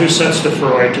Lawtoo sets to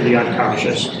Freud, to the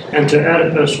unconscious, and to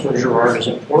Oedipus for Girard is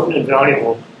important and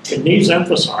valuable. It needs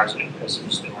emphasizing, as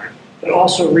he's doing, but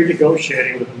also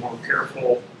renegotiating with a more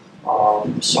careful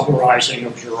summarizing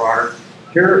of Girard.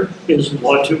 Here is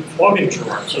Lawtoo quoting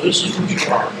Girard. So this is from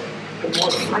Girard. The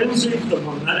more frenzied the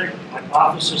mimetic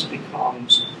hypothesis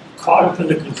becomes, caught up in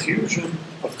the confusion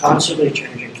of constantly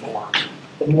changing forms,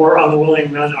 the more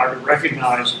unwilling men are to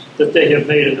recognize that they have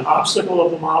made an obstacle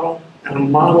of the model and a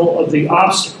model of the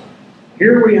obstacle.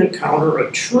 Here we encounter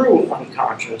a true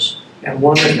unconscious and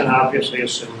one that can obviously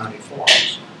assume many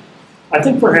forms. I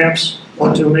think perhaps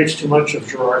Lawtoo makes too much of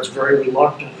Girard's very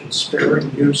reluctant and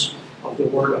sparing use of the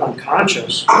word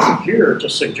unconscious here to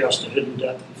suggest a hidden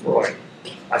depth in Freud.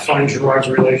 I find Girard's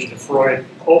relation to Freud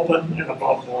open and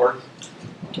above board.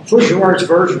 To put Girard's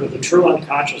version of the true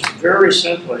unconscious very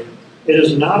simply, it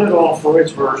is not at all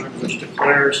Freud's version which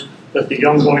declares that the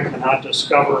young boy cannot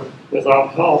discover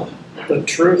without help the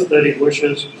truth that he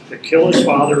wishes to kill his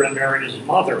father and marry his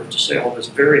mother, to say all this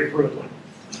very crudely.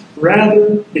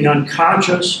 Rather, the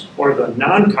unconscious or the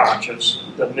non-conscious,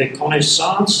 the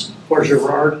méconnaissance for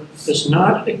Girard, is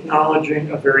not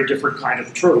acknowledging a very different kind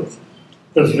of truth.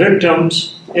 The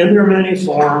victims, in their many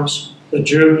forms, the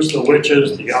Jews, the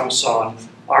witches, the young son,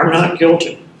 are not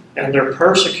guilty, and their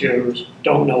persecutors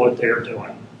don't know what they are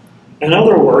doing. In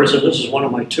other words, and this is one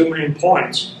of my two main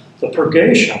points, the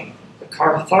purgation, the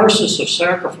catharsis of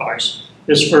sacrifice,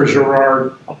 is for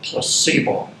Girard a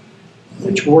placebo,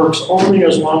 which works only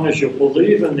as long as you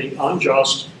believe in the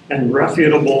unjust and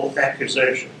refutable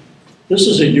accusation. This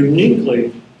is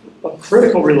a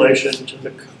critical relation to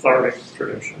the cathartic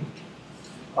tradition.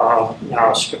 Now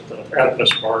I'll skip the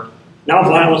Oedipus part. Now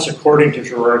violence according to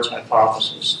Girard's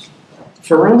hypothesis.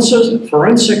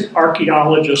 Forensic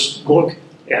archaeologists look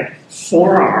at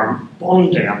forearm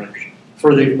bone damage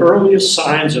for the earliest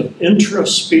signs of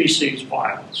intra-species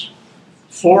violence.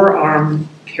 Forearm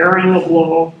parrying a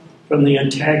blow from the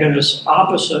antagonist's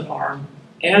opposite arm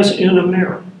as in a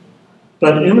mirror.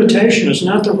 But imitation is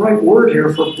not the right word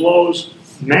here for blows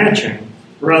matching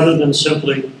rather than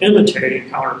simply imitating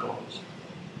counterblows.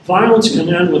 Violence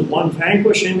can end with one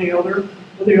vanquishing the other,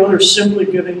 or the other simply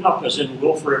giving up, as in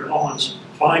Wilfred Owen's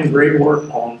fine great work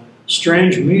on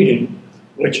Strange Meeting,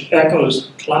 which echoes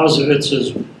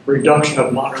Clausewitz's reduction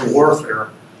of modern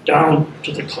warfare down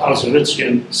to the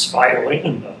Clausewitzian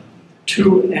Spielingen, the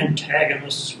two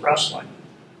antagonists wrestling.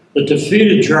 The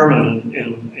defeated German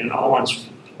in Owen's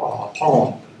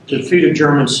poem, the defeated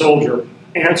German soldier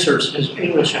answers his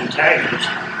English antagonist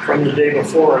from the day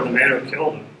before, the man who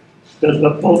killed him,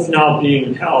 but both now being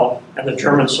in hell, and the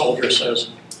German soldier says,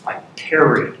 I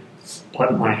parried,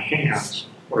 but my hands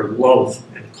were loath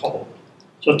and cold.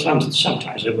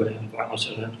 Sometimes it would end violence,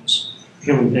 and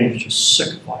human beings just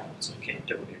sick of violence and can't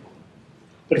do it anymore.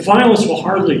 But violence will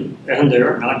hardly end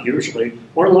there, not usually.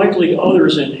 More likely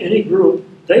others in any group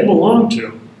they belong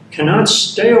to cannot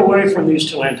stay away from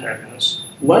these two antagonists,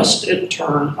 lest it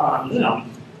turn on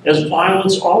them, as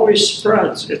violence always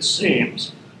spreads, it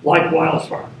seems, like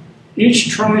wildfire. Each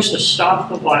tries to stop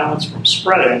the violence from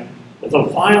spreading with a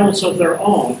violence of their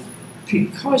own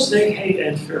because they hate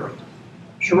and fear it.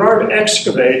 Girard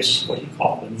excavates what he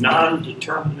called the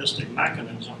non-deterministic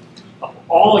mechanism of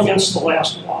all against the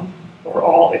last one, or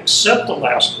all except the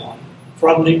last one,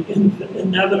 from the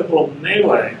inevitable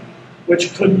melee,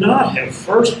 which could not have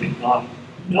first begun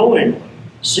knowingly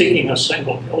seeking a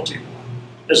single guilty one,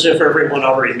 as if everyone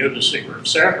already knew the secret of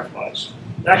sacrifice.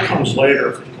 That comes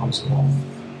later if it comes along.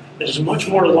 It is much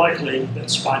more likely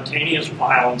that spontaneous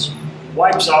violence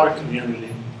wipes out a community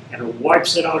and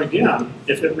wipes it out again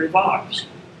if it revives.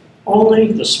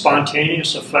 Only the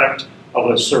spontaneous effect of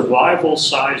a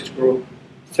survival-sized group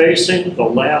facing the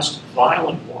last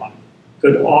violent one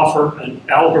could offer an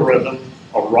algorithm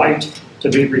a right to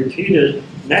be repeated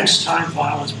next time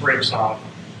violence breaks out,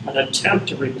 an attempt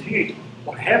to repeat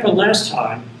what happened last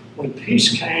time when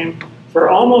peace came for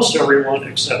almost everyone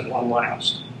except one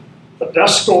last. The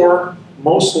best score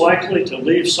most likely to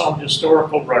leave some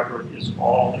historical record is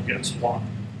all against one.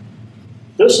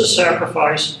 This is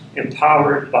sacrifice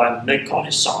empowered by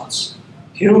méconnaissance,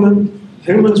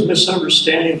 humans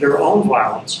misunderstanding their own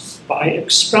violence by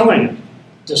expelling it,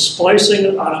 displacing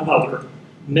it on another,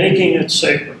 making it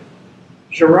sacred.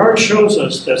 Girard shows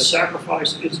us that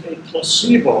sacrifice is a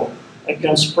placebo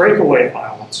against breakaway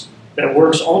violence that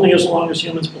works only as long as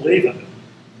humans believe in it.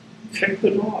 Kick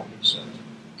the dog, he says.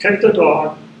 Kick the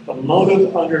dog. The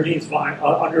motive underneath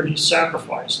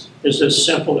sacrifice is as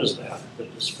simple as that, the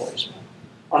displacement.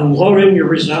 Unloading your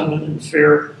resentment and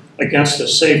fear against a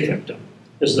safe victim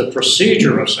is the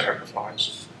procedure of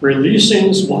sacrifice.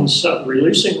 Releasing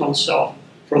oneself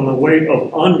from the weight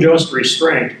of unjust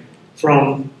restraint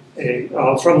from the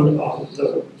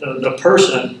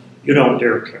person you don't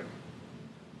dare kill.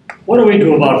 What do we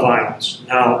do about violence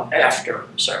now after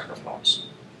sacrifice?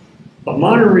 The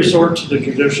modern resort to the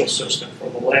judicial system for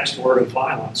the last word of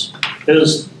violence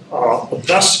is the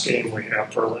best scheme we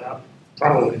have for that,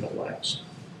 probably the last.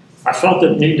 I felt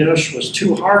that Nidesh was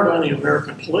too hard on the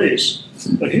American police,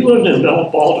 but he lived in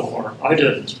Baltimore. I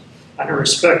didn't. I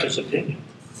respect his opinion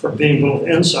for being both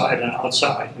inside and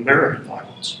outside American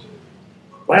violence.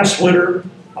 Last winter,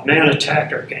 a man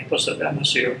attacked our campus at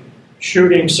MSU,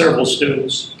 shooting several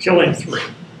students, killing 3.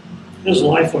 His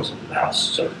life was a mess,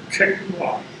 so kicked him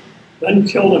off, then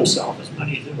killed himself, as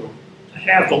many do, to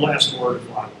have the last word of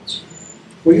violence.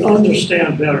 We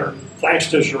understand better,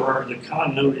 thanks to Girard, the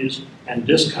continuities and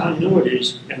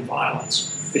discontinuities in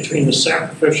violence between the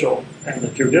sacrificial and the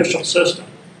judicial system.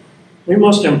 We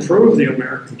must improve the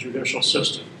American judicial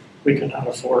system. We cannot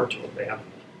afford to abandon it.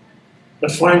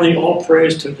 But finally, all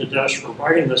praise to Nidesh for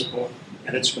writing this book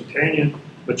and its companion,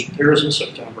 which appears in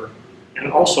September,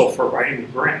 and also for writing the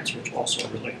grants, which also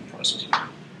really impresses me.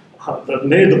 That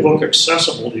made the book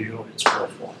accessible to you in its full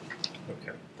form.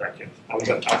 Okay, thank you. Now we've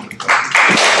got time for questions.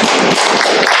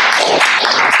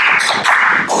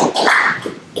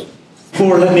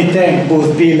 Let me thank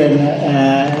both Bill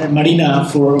and Marina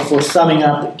for summing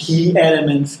up key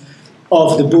elements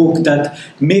of the book that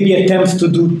maybe attempts to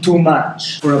do too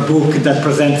much for a book that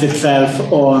presents itself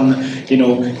on,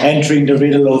 entering the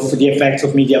riddle of the effects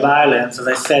of media violence. As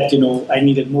I said, I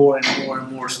needed more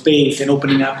and more space and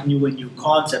opening up new and new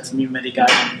concepts, mimetic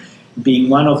being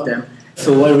one of them.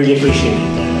 So I really appreciate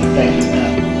it. Thank you.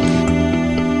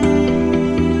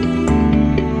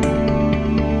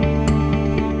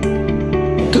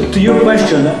 To your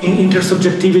question, in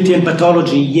intersubjectivity and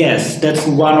pathology, yes, that's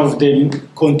one of the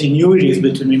continuities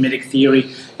between mimetic theory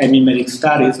and mimetic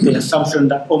studies. The assumption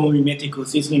that Homo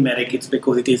Mimeticus is mimetic, it's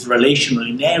because it is relational,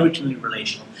 inherently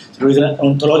relational. So there is an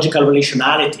ontological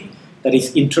relationality that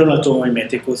is internal to Homo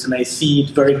Mimeticus, and I see it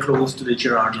very close to the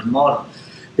Girardian model.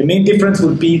 The main difference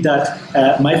would be that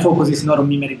my focus is not on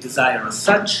mimetic desire as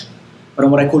such, but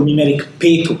on what I call mimetic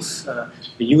pathos,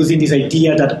 using this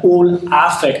idea that all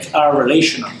affects are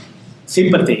relational.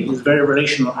 Sympathy is very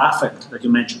relational affect that you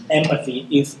mentioned. Empathy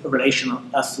is relational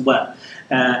as well.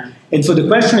 And so the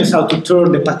question is how to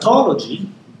turn the pathology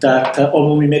that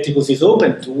Homo Mimeticus is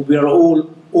open to. We are all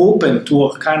open to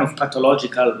a kind of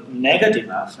pathological negative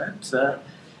affect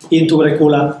into what I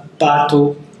call a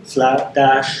patho/logy,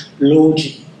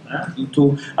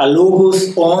 into a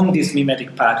logos on this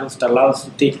mimetic pathos that allows us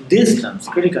to take distance,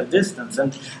 critical distance.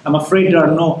 And I'm afraid there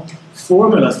are no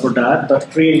formulas for that, but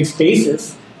creating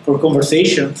spaces for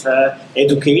conversations,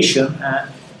 education,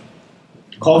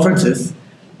 conferences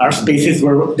are spaces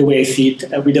where, the way I see it,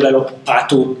 we develop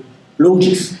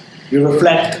pathologies. We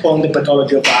reflect on the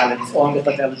pathology of violence, on the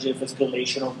pathology of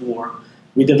escalation of war.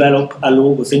 We develop a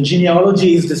logos. And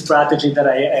genealogy is the strategy that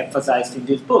I emphasized in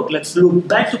this book. Let's look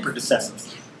back to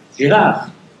predecessors.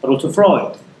 Girard, but also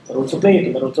Freud, but also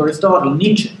Plato, but also Aristotle,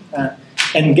 Nietzsche,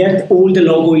 and get all the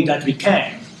logoi that we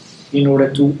can in order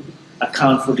to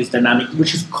account for this dynamic,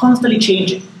 which is constantly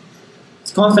changing.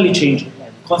 It's constantly changing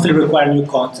and constantly require new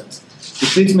concepts.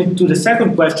 Which leads me to the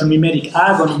second question, mimetic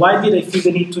agon. Why did I feel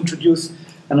the need to introduce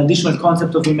an additional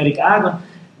concept of mimetic agon?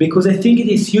 Because I think it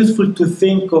is useful to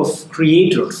think of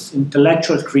creators,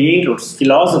 intellectual creators,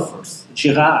 philosophers,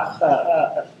 Girard,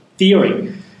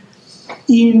 theory,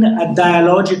 in a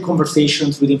dialogic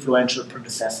conversations with influential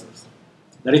predecessors.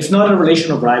 That it's not a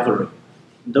relation of rivalry.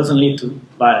 It doesn't lead to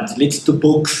violence. It leads to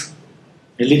books.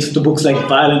 It leads to books like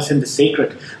Violence and the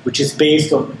Sacred, which is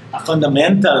based on a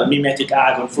fundamental mimetic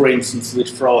agon, for instance, with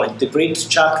Freud. The great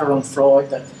chapter on Freud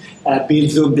that Bill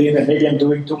zoomed in, and maybe I'm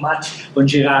doing too much on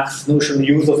Girard's notion of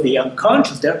use of the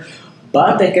unconscious there.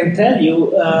 But I can tell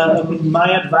you,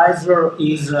 my advisor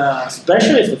is a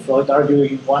specialist of Freud,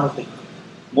 arguing one of the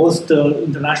most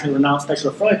internationally renowned specialists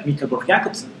of Freud, Mikkel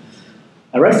Borch-Jacobsen.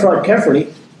 I read Freud carefully.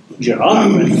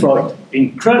 Girard read Freud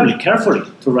incredibly carefully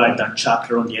to write that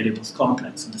chapter on the Oedipus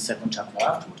complex and the second chapter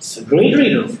afterwards. It's a great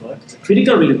reader of Freud, it's a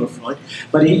critical reader of Freud,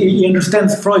 but he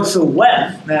understands Freud so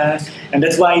well, and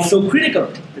that's why he's so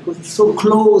critical, because it's so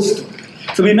close to it.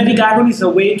 So mimetic agony is a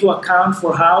way to account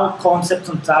for how concepts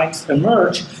and types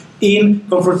emerge in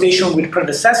confrontation with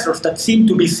predecessors that seem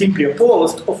to be simply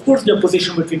opposed. Of course, the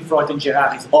opposition between Freud and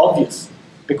Girard is obvious,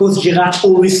 because Girard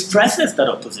always stresses that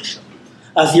opposition.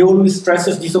 As he always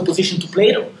stresses this opposition to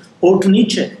Plato or to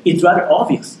Nietzsche, it's rather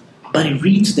obvious, but he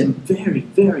reads them very,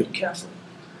 very carefully.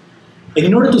 And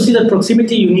in order to see that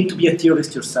proximity, you need to be a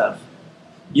theorist yourself.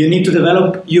 You need to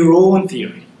develop your own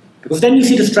theory, because then you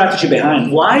see the strategy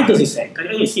behind. Why does he say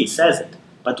it? You see, he says it,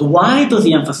 but why does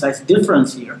he emphasize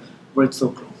difference here where it's so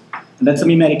close? And that's a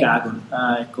mimetic agon.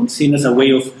 It comes in as a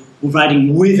way of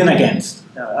writing with and against,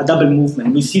 a double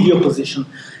movement. We see the opposition.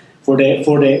 For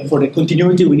the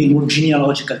continuity, we need more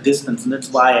genealogical distance, and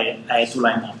that's why I had to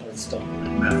line up Aristotle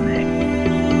and Marina.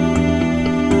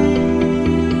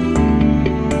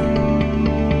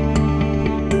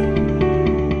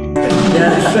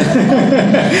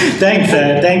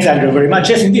 Thanks, Andrew, very much.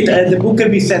 Yes, indeed, the book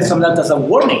can be said somewhat as a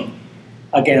warning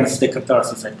against the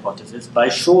catharsis hypothesis by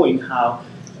showing how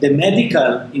the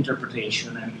medical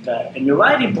interpretation, and you're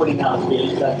right in pointing out,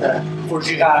 Bill, that for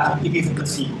Girard it is a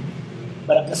placebo.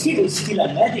 But a placebo is still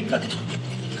a medical.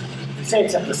 You say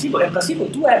it's a placebo, and placebo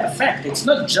do have effect. It's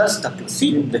not just a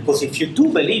placebo, because if you do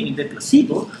believe in the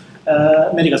placebo,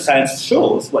 medical science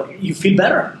shows you feel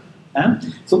better.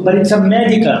 But it's a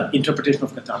medical interpretation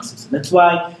of catharsis. And that's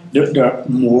why there are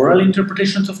moral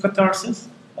interpretations of catharsis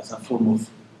as a form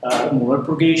of moral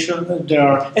purgation. There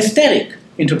are aesthetic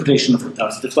interpretation of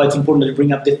catharsis. That's why it's important to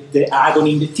bring up the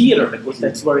agony in the theater, because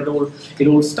that's where it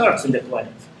all starts in the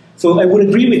toilet. So I would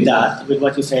agree with that, with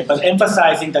what you said, but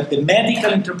emphasizing that the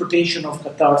medical interpretation of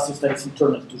catharsis that is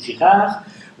internal to Girard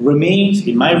remains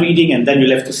in my reading, and then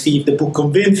you'll have to see if the book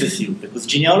convinces you, because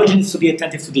genealogy needs to be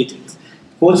attentive to details.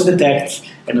 Holds the text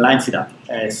and lines it up.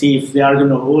 See if the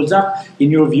argument holds up, in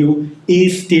your view,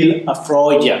 is still a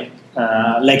Freudian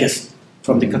legacy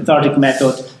from the cathartic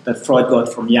method that Freud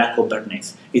got from Jacob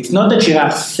Bernays. It's not that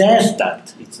Girard says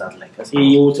that it's not legacy.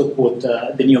 He also quote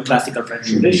the neoclassical French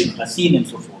tradition, Racine and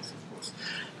so forth, of course.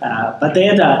 But they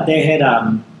had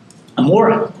a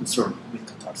moral concern with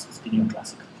catharsis, the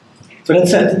neoclassical. So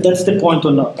that's the point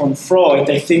on Freud.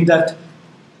 I think that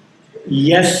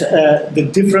yes, the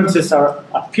differences are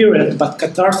apparent, but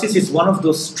catharsis is one of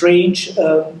those strange,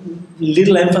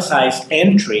 little emphasized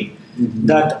entry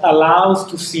that allows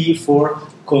to see for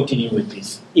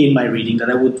continuities in my reading that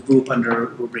I would group under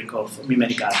rubric of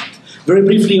mimetic agon. Very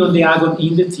briefly on the agon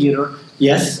in the theater,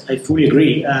 yes, I fully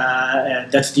agree.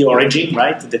 That's the origin,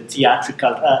 right? The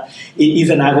theatrical is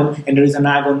an agon, and there is an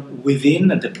agon within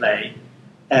the play.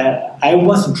 I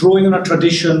was drawing on a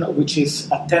tradition which is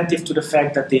attentive to the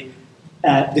fact that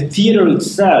the theater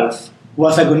itself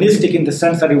was agonistic in the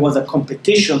sense that it was a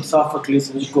competition,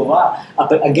 Sophocles with Girard,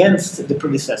 against the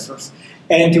predecessors.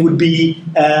 And it would be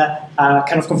a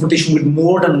kind of confrontation with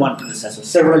more than one predecessor,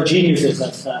 several geniuses,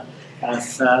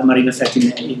 as Marina said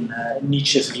in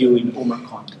Nietzsche's view in Homer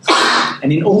Contest.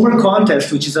 And in Homer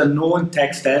Contest, which is a known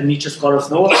text that Nietzsche scholars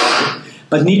know about,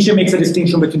 but Nietzsche makes a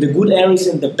distinction between the good Aries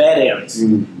and the bad Aries.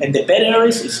 And the bad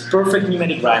Aries is perfect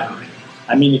mimetic rivalry.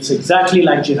 I mean, it's exactly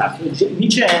like Girard.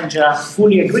 Nietzsche and Girard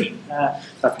fully agree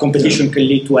that competition can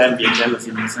lead to envy and jealousy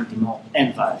and resentment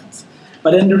and violence.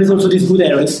 But then there is also this good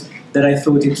Aries that I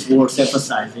thought it's worth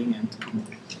emphasizing and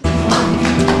promoting.